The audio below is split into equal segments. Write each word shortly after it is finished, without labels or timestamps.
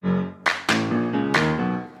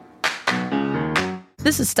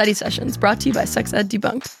This is Study Sessions, brought to you by Sex Ed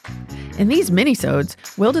Debunked. In these minisodes,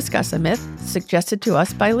 we'll discuss a myth suggested to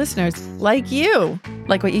us by listeners like you.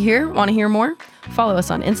 Like what you hear? Want to hear more? Follow us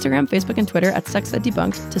on Instagram, Facebook, and Twitter at Sex Ed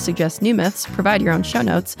Debunked to suggest new myths, provide your own show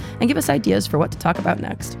notes, and give us ideas for what to talk about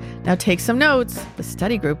next. Now take some notes. The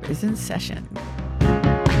study group is in session.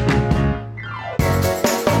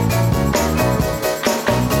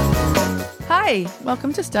 Hi,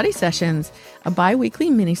 welcome to Study Sessions, a bi-weekly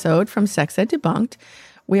minisode from Sex Ed Debunked,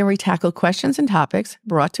 where we tackle questions and topics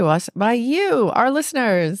brought to us by you, our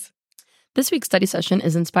listeners. This week's study session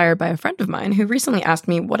is inspired by a friend of mine who recently asked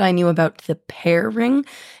me what I knew about the pear ring,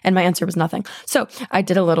 and my answer was nothing. So I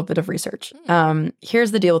did a little bit of research.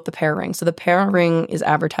 Here's the deal with the pear ring. So the pear ring is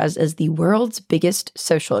advertised as the world's biggest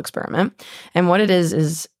social experiment. And what it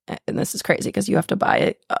is, and this is crazy because you have to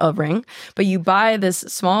buy a ring, but you buy this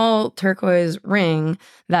small turquoise ring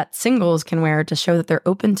that singles can wear to show that they're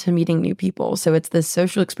open to meeting new people. So it's this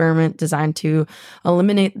social experiment designed to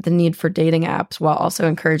eliminate the need for dating apps while also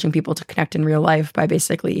encouraging people to connect in real life by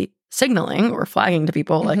basically signaling or flagging to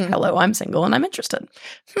people like, hello, I'm single and I'm interested.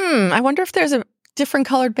 I wonder if there's a different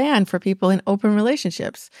colored band for people in open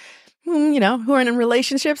relationships. Who are in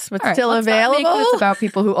relationships but still available. Not make this about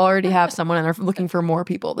people who already have someone and are looking for more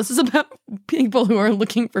people. This is about people who are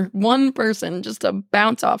looking for one person just to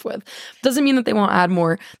bounce off with. Doesn't mean that they won't add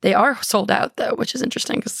more. They are sold out, though, which is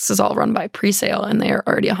interesting because this is all run by pre-sale, and they are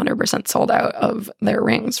already 100% sold out of their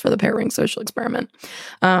rings for the pear ring social experiment.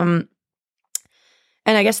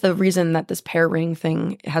 And I guess the reason that this pear ring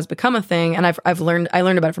thing has become a thing, and I learned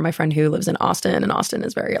about it from my friend who lives in Austin, and Austin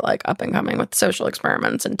is very like up and coming with social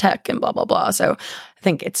experiments and tech and blah, blah, blah. So I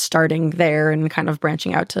think it's starting there and kind of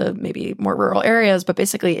branching out to maybe more rural areas. But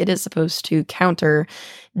basically it is supposed to counter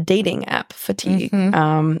dating app fatigue.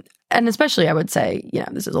 And especially, I would say,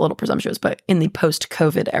 this is a little presumptuous, but in the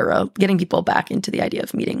post-COVID era, getting people back into the idea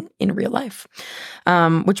of meeting in real life.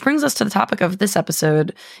 Which brings us to the topic of this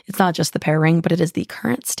episode. It's not just the pear ring, but it is the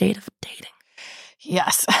current state of dating.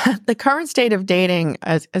 Yes. The current state of dating,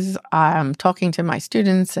 as I'm talking to my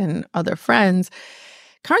students and other friends,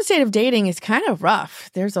 current state of dating is kind of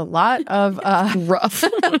rough. There's a lot of rough.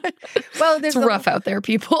 Well, there's rough out there,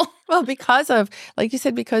 people. Well, because of, like you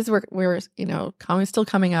said, because we're still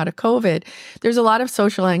coming out of COVID, there's a lot of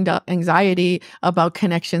social anxiety about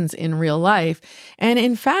connections in real life. And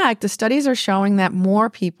in fact, the studies are showing that more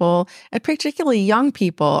people, and particularly young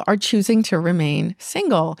people, are choosing to remain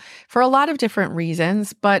single for a lot of different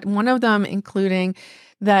reasons, but one of them including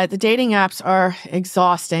that the dating apps are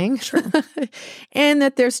exhausting. Sure. And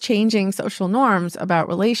that there's changing social norms about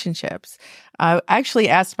relationships. I actually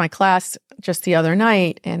asked my class just the other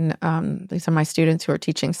night, and these are my students who are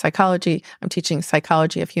teaching psychology. I'm teaching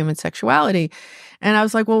psychology of human sexuality. And I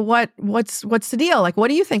was like, well, what's the deal? Like, what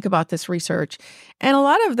do you think about this research? And a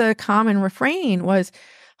lot of the common refrain was,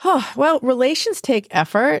 relations take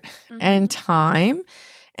effort and time.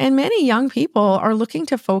 And many young people are looking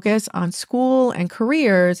to focus on school and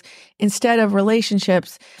careers instead of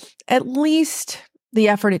relationships, at least the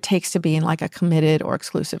effort it takes to be in like a committed or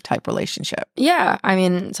exclusive type relationship. Yeah. I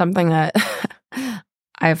mean, something that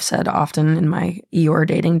I've said often in my Eeyore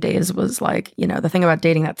dating days was like, the thing about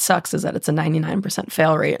dating that sucks is that it's a 99%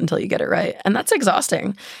 fail rate until you get it right. And that's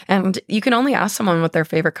exhausting. And you can only ask someone what their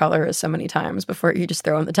favorite color is so many times before you just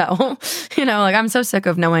throw in the towel. I'm so sick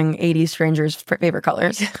of knowing 80 strangers' favorite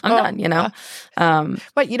colors. I'm done,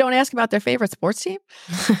 But you don't ask about their favorite sports team?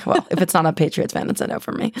 Well, if it's not a Patriots fan, it's a no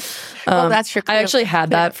for me. Well, that's your I actually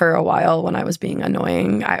had that for a while when I was being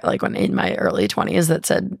annoying. When in my early 20s that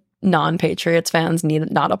said, non-Patriots fans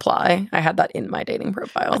need not apply. I had that in my dating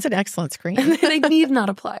profile. That's an excellent screen. They need not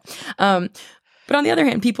apply. But on the other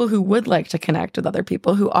hand, people who would like to connect with other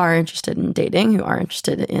people who are interested in dating, who are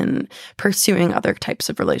interested in pursuing other types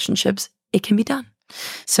of relationships, it can be done.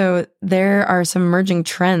 So there are some emerging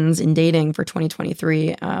trends in dating for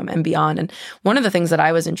 2023 and beyond. And one of the things that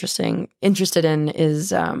I was interested in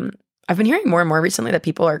is I've been hearing more and more recently that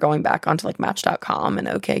people are going back onto like Match.com and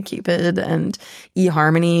OkCupid and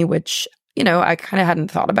eHarmony, which, I kind of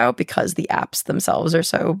hadn't thought about because the apps themselves are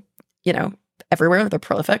so, everywhere. They're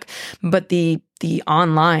prolific. But the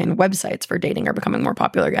online websites for dating are becoming more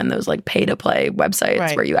popular again. Those like pay-to-play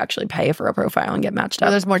websites where you actually pay for a profile and get matched up.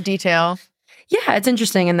 There's more detail. Yeah, it's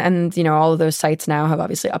interesting. And all of those sites now have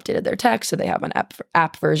obviously updated their tech. So they have an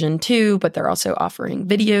app version too, but they're also offering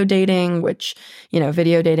video dating, which,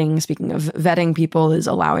 video dating, speaking of vetting people, is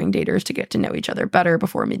allowing daters to get to know each other better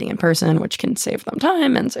before meeting in person, which can save them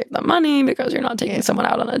time and save them money because you're not taking someone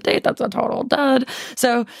out on a date. That's a total dud.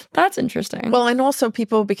 So that's interesting. Well, and also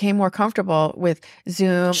people became more comfortable with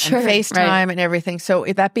Zoom and FaceTime and everything. So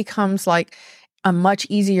that becomes like a much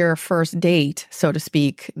easier first date, so to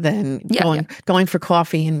speak, than going for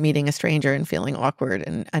coffee and meeting a stranger and feeling awkward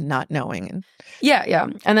and not knowing. Yeah.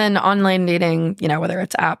 And then online dating, whether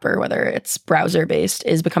it's app or whether it's browser based,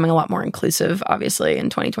 is becoming a lot more inclusive, obviously, in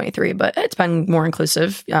 2023. But it's been more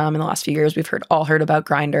inclusive in the last few years. We've heard about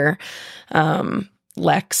Grindr.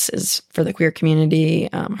 Lex is for the queer community.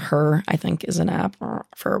 Her, I think, is an app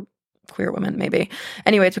for queer women, maybe.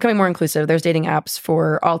 Anyway, it's becoming more inclusive. There's dating apps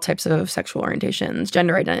for all types of sexual orientations,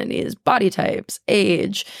 gender identities, body types,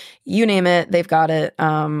 age, you name it, they've got it.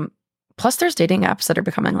 Plus, there's dating apps that are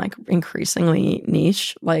becoming like increasingly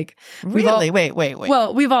niche. Like, really? Wait.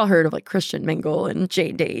 Well, we've all heard of like Christian Mingle and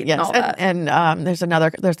JDate and all that. And there's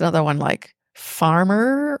another one like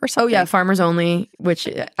Farmer or something. Oh yeah, Farmers Only, which,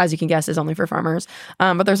 as you can guess, is only for farmers.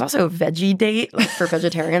 But there's also Veggie Date, like, for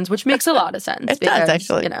vegetarians, which makes a lot of sense. It does,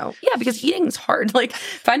 actually. Because eating is hard. Like,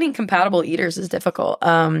 finding compatible eaters is difficult.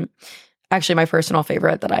 Actually, my personal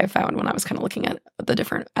favorite that I found when I was kind of looking at the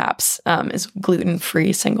different apps is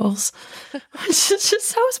gluten-free singles, which is just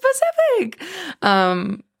so specific.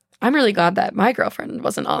 I'm really glad that my girlfriend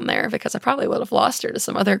wasn't on there, because I probably would have lost her to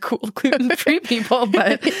some other cool gluten-free people,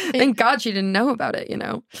 but thank God she didn't know about it,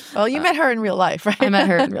 Well, you met her in real life, right? I met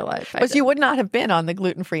her in real life. But you would not have been on the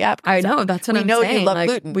gluten-free app. I know, that's what I'm saying. We know you love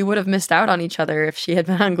gluten. We would have missed out on each other if she had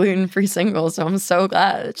been on gluten-free singles, so I'm so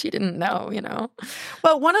glad that she didn't know,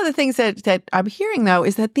 Well, one of the things that I'm hearing, though,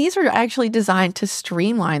 is that these are actually designed to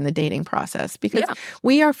streamline the dating process, because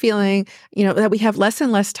we are feeling, that we have less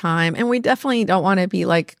and less time, and we definitely don't want to be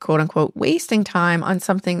like, quote unquote, wasting time on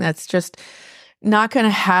something that's just not going to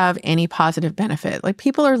have any positive benefit. Like,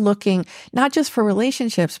 people are looking not just for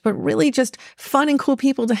relationships, but really just fun and cool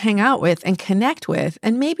people to hang out with and connect with,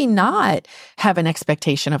 and maybe not have an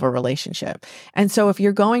expectation of a relationship. And so if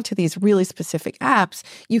you're going to these really specific apps,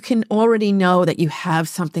 you can already know that you have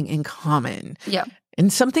something in common. Yeah.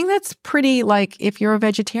 And something that's pretty, like, if you're a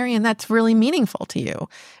vegetarian, that's really meaningful to you.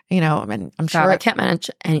 I mean, I'm sure I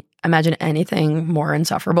can't imagine anything more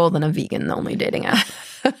insufferable than a vegan-only dating app.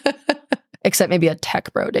 Except maybe a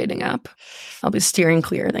tech bro dating app. I'll be steering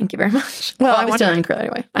clear. Thank you very much. Well, I'll be steering clear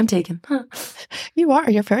anyway. I'm taken. Huh. You are.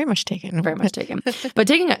 You're very much taken. Very much taken. But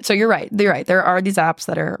taking it. So you're right. There are these apps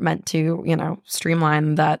that are meant to,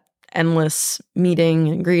 streamline that endless meeting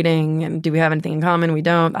and greeting. And do we have anything in common? We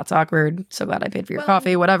don't. That's awkward. So glad I paid for your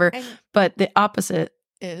coffee, whatever. But the opposite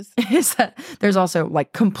is that there's also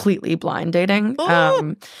like completely blind dating.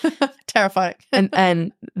 Terrifying.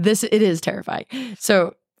 and it is terrifying.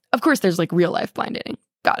 So of course there's like real life blind dating.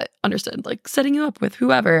 Got it. Understood. Like setting you up with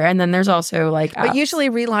whoever. And then there's also like apps. But usually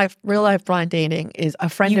real life blind dating is a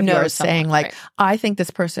friend of yours saying like, right, I think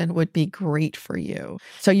this person would be great for you.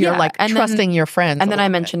 So you're trusting your friends. And then I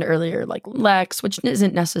mentioned earlier like Lex, which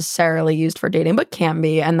isn't necessarily used for dating, but can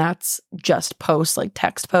be. And that's just posts, like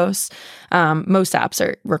text posts. Most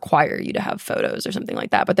apps require you to have photos or something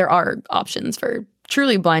like that. But there are options for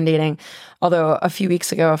truly blind dating. Although a few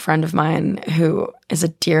weeks ago, a friend of mine who is a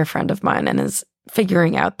dear friend of mine and is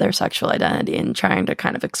figuring out their sexual identity and trying to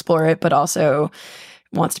kind of explore it, but also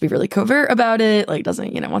wants to be really covert about it, like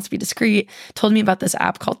doesn't, wants to be discreet, told me about this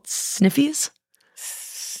app called Sniffies.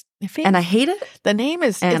 Sniffies? And I hate it. The name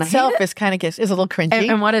is itself is kind of is a little cringy.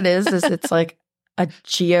 And what it is it's like a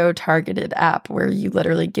geo-targeted app where you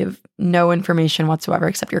literally give no information whatsoever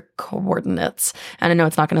except your coordinates. And I know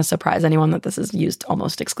it's not going to surprise anyone that this is used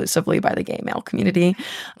almost exclusively by the gay male community,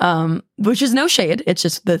 which is no shade. It's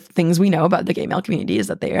just the things we know about the gay male community is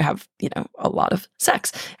that they have, a lot of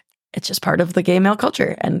sex. It's just part of the gay male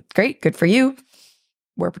culture. And great, good for you.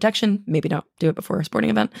 Wear protection. Maybe don't do it before a sporting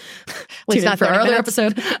event. Tune in for our other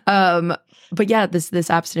episode. But yeah, this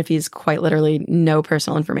app Sniffies quite literally no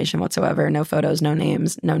personal information whatsoever, no photos, no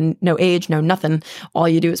names, no age, no nothing. All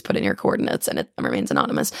you do is put in your coordinates and it remains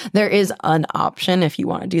anonymous. There is an option if you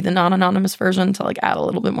want to do the non-anonymous version to like add a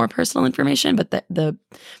little bit more personal information, but the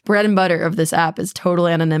bread and butter of this app is total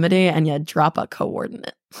anonymity and you drop a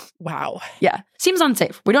coordinate. Wow. Yeah. Seems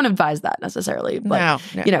unsafe. We don't advise that necessarily, but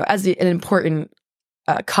no. As an important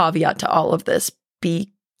caveat to all of this,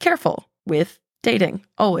 be careful with dating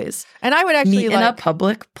always. And I would actually meet in a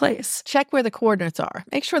public place. Check where the coordinates are.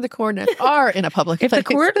 Make sure the coordinates are in a public place. If the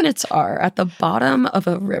coordinates are at the bottom of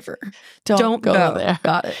a river, don't go there.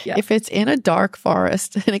 Got it. Yeah. If it's in a dark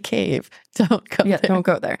forest in a cave, don't go there. Don't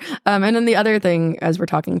go there. And then the other thing, as we're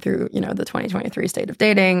talking through, the 2023 state of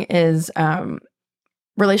dating is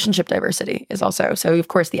relationship diversity is also. So, of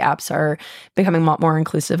course, the apps are becoming a lot more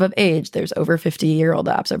inclusive of age. There's over 50-year-old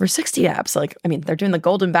apps, over 60 apps. Like, they're doing the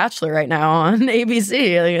Golden Bachelor right now on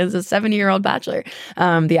ABC. Like, it's a 70-year-old bachelor.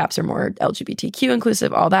 The apps are more LGBTQ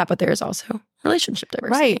inclusive, all that. But there's also relationship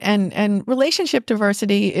diversity. Right. And relationship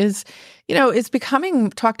diversity is, it's becoming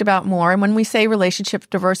talked about more. And when we say relationship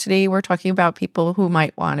diversity, we're talking about people who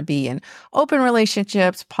might want to be in open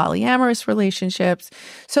relationships, polyamorous relationships.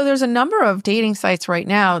 So there's a number of dating sites right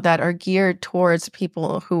now that are geared towards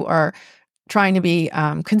people who are trying to be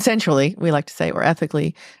consensually, we like to say, or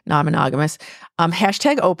ethically non-monogamous.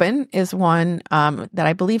 #open is one that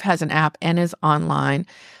I believe has an app and is online.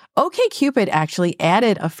 OkCupid actually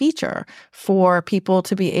added a feature for people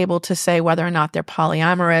to be able to say whether or not they're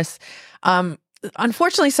polyamorous.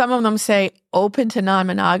 Unfortunately, some of them say open to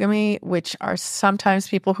non-monogamy, which are sometimes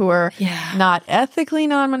people who are not ethically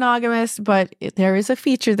non-monogamous, but there is a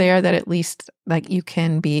feature there that at least like you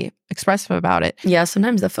can be expressive about it. Yeah,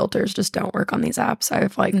 sometimes the filters just don't work on these apps.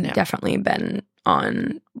 I've definitely been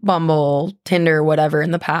on Bumble, Tinder, whatever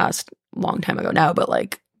in the past, long time ago now, but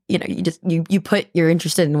you put you're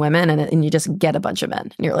interested in women and you just get a bunch of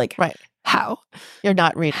men and you're like, right. How? You're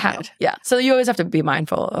not reading it. Yeah. So you always have to be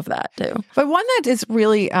mindful of that too. But one that is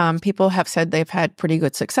really, people have said they've had pretty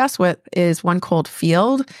good success with is one called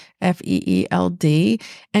Feeld, Feeld.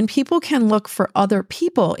 And people can look for other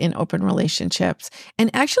people in open relationships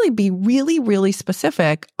and actually be really, really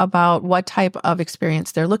specific about what type of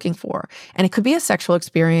experience they're looking for. And it could be a sexual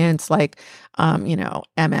experience like, MMF,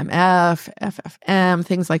 FFM,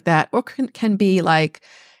 things like that, or can be like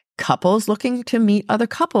couples looking to meet other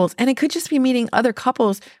couples. And it could just be meeting other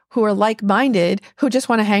couples who are like-minded, who just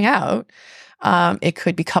want to hang out. It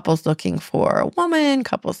could be couples looking for a woman,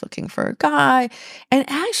 couples looking for a guy, and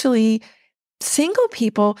actually single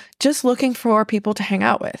people just looking for people to hang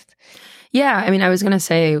out with. Yeah. I mean, I was going to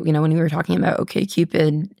say, when we were talking about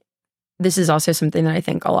OkCupid, this is also something that I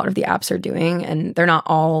think a lot of the apps are doing, and they're not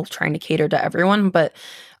all trying to cater to everyone, but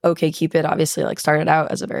OkCupid obviously started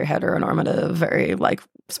out as a very heteronormative, very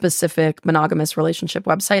specific monogamous relationship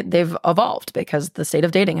website. They've evolved because the state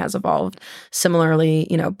of dating has evolved. Similarly,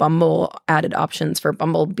 Bumble added options for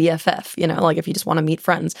Bumble BFF, if you just want to meet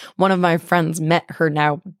friends. One of my friends met her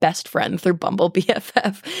now best friend through Bumble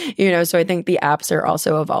BFF, so I think the apps are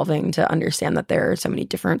also evolving to understand that there are so many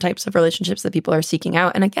different types of relationships that people are seeking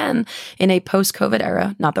out. And again, in a post-COVID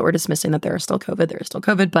era, not that we're dismissing that there is still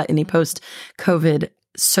COVID, but in a post-COVID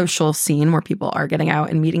social scene where people are getting out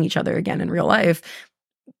and meeting each other again in real life,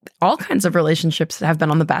 all kinds of relationships have been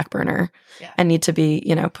on the back burner and need to be,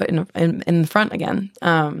 put in front again.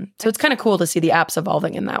 So it's kind of cool to see the apps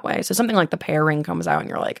evolving in that way. So something like the Pair Ring comes out and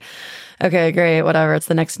you're like, okay, great, whatever, it's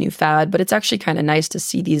the next new fad. But it's actually kind of nice to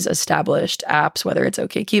see these established apps, whether it's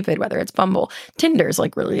OkCupid, whether it's Bumble. Tinder's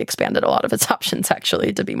really expanded a lot of its options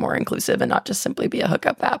actually to be more inclusive and not just simply be a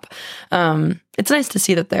hookup app. It's nice to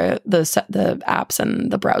see that the apps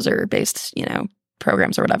and the browser-based,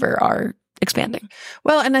 programs or whatever are expanding.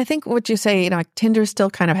 Well, and I think what you say, Tinder still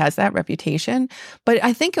kind of has that reputation, but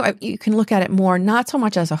I think you can look at it more, not so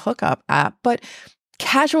much as a hookup app, but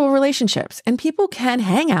casual relationships. And people can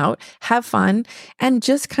hang out, have fun, and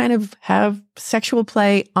just kind of have sexual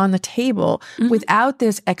play on the table without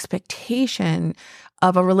this expectation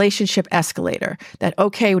of a relationship escalator that,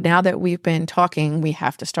 okay, now that we've been talking, we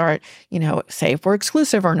have to start, say if we're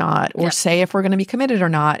exclusive or not, or say if we're going to be committed or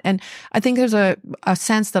not. And I think there's a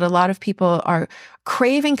sense that a lot of people are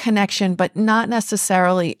craving connection, but not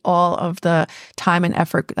necessarily all of the time and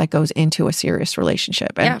effort that goes into a serious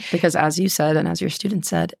relationship. And because as you said, and as your student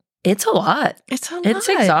said, it's a lot. It's a lot. It's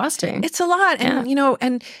exhausting. It's a lot.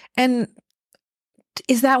 And, and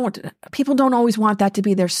is that what people don't always want that to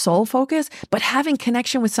be their sole focus, but having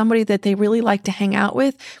connection with somebody that they really like to hang out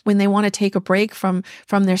with when they want to take a break from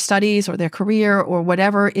their studies or their career or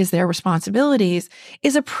whatever is their responsibilities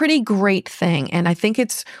is a pretty great thing. And I think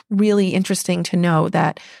it's really interesting to know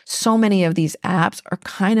that so many of these apps are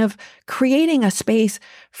kind of creating a space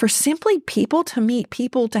for simply people to meet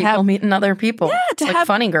people, to have meeting other people. Yeah, to have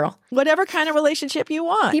funny girl. Whatever kind of relationship you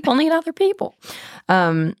want. People need other people.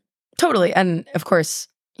 Totally. And of course,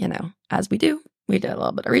 as we do, we did a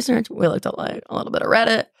little bit of research. We looked at a little bit of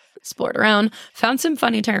Reddit, explored around, found some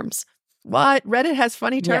funny terms. What? Reddit has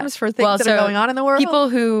funny terms for things that are going on in the world? People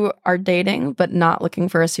who are dating but not looking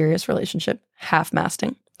for a serious relationship,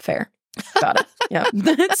 half-masting. Fair. Got it. Yeah.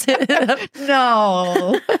 That's it.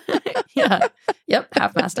 No. Yeah. Yep.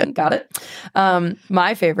 Half-masting. Got it.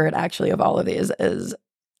 My favorite, actually, of all of these is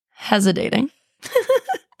hesitating.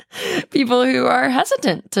 People who are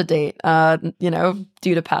hesitant to date,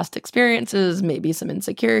 due to past experiences, maybe some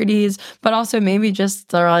insecurities, but also maybe just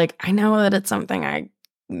they're like, I know that it's something I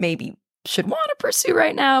maybe should want to pursue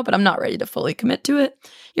right now, but I'm not ready to fully commit to it.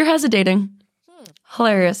 You're hesitating.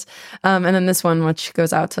 Hilarious. And then this one, which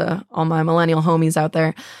goes out to all my millennial homies out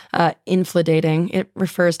there, infladating. It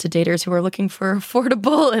refers to daters who are looking for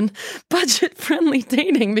affordable and budget-friendly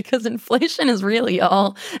dating because inflation is real,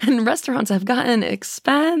 y'all, and restaurants have gotten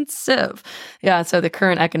expensive. Yeah, so the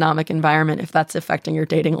current economic environment, if that's affecting your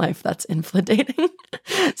dating life, that's infladating.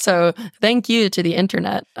 So thank you to the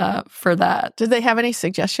internet for that. Did they have any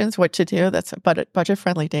suggestions what to do that's a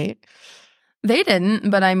budget-friendly date? They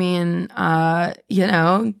didn't, but I mean,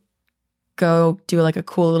 go do like a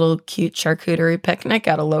cool little cute charcuterie picnic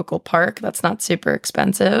at a local park. That's not super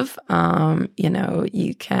expensive.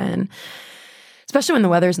 You can, especially when the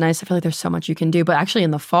weather's nice, I feel like there's so much you can do. But actually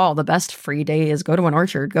in the fall, the best free day is go to an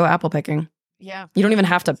orchard, go apple picking. Yeah. You don't even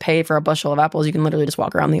have to pay for a bushel of apples. You can literally just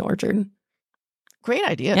walk around the orchard. Great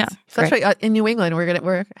ideas. Yeah, especially in New England, we're heading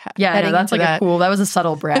that's into like that. a cool. That was a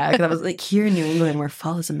subtle brag. That was like here in New England, where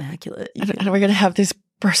fall is immaculate. And we're gonna have these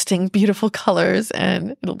bursting, beautiful colors,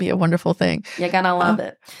 and it'll be a wonderful thing. You're gonna love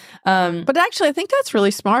it. But actually, I think that's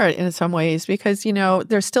really smart in some ways because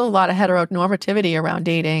there's still a lot of heteronormativity around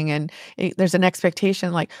dating, and there's an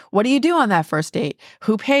expectation like, what do you do on that first date?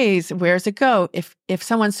 Who pays? Where's it go? If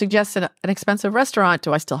someone suggests an expensive restaurant,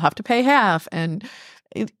 do I still have to pay half? And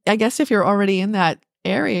I guess if you're already in that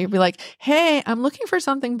area, you'd be like, hey, I'm looking for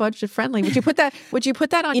something budget friendly. Would you put that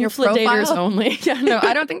on your profile? Only. Yeah, no,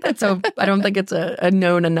 I don't think it's a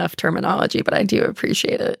known enough terminology, but I do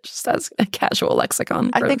appreciate it just as a casual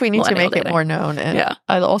lexicon. I think we need to make dating. it more known. And yeah.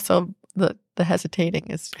 I also the hesitating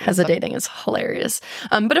is hilarious.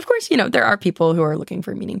 But of course, there are people who are looking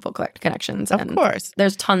for meaningful connections. Of course.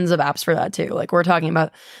 There's tons of apps for that too. Like we're talking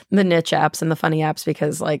about the niche apps and the funny apps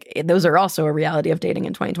because those are also a reality of dating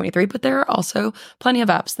in 2023. But there are also plenty of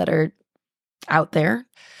apps that are out there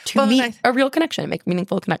to meet a real connection, make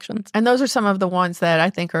meaningful connections. And those are some of the ones that I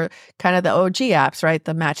think are kind of the OG apps, right?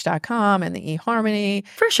 The Match.com and the eHarmony.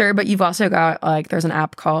 For sure. But you've also got there's an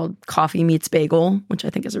app called Coffee Meets Bagel, which I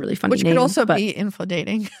think is a really funny name. Which could also be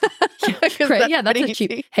infladating. Right. Yeah, that's a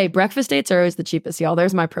cheap. Hey, breakfast dates are always the cheapest, y'all.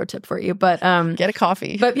 There's my pro tip for you. But get a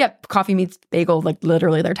coffee. But yeah, Coffee Meets Bagel,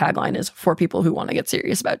 literally their tagline is for people who want to get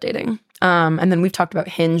serious about dating. And then we've talked about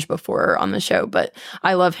Hinge before on the show, but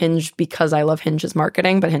I love Hinge because I love Hinge's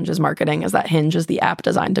marketing. But Hinge's marketing is that Hinge is the app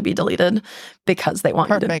designed to be deleted because they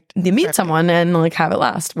want you to meet someone and have it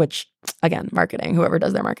last, which again, marketing, whoever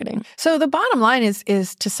does their marketing. So the bottom line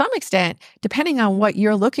is to some extent, depending on what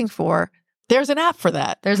you're looking for, there's an app for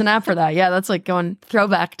that. There's an app for that. Yeah, that's like going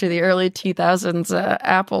throwback to the early 2000s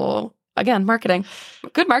Apple. Again, marketing.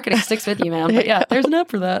 Good marketing sticks with you, man. But yeah, there's an app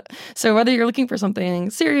for that. So whether you're looking for something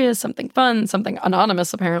serious, something fun, something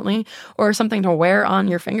anonymous apparently, or something to wear on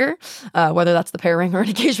your finger, whether that's the pair ring or an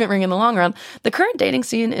engagement ring in the long run, the current dating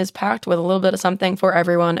scene is packed with a little bit of something for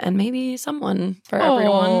everyone and maybe someone for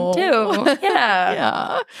everyone too. Yeah.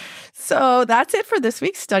 Yeah. So that's it for this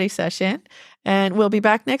week's study session. And we'll be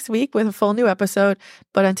back next week with a full new episode.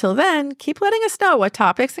 But until then, keep letting us know what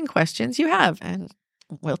topics and questions you have, and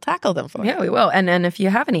we'll tackle them for you. Yeah, we will. And if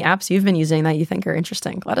you have any apps you've been using that you think are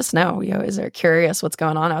interesting, let us know. We always are curious what's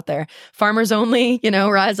going on out there. Farmers Only,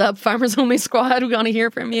 rise up. Farmers Only Squad, we want to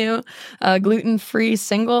hear from you. Gluten-free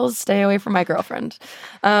singles, stay away from my girlfriend.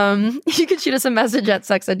 You can shoot us a message at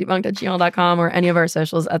sexeddebunked@gmail.com or any of our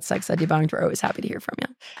socials at sexeddebunked. We're always happy to hear from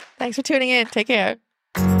you. Thanks for tuning in. Take care.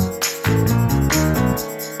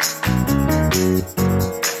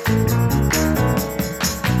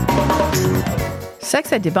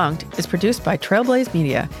 Sex Ed Debunked is produced by Trailblaze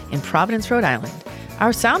Media in Providence, Rhode Island.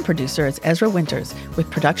 Our sound producer is Ezra Winters, with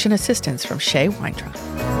production assistance from Shay Weintraub.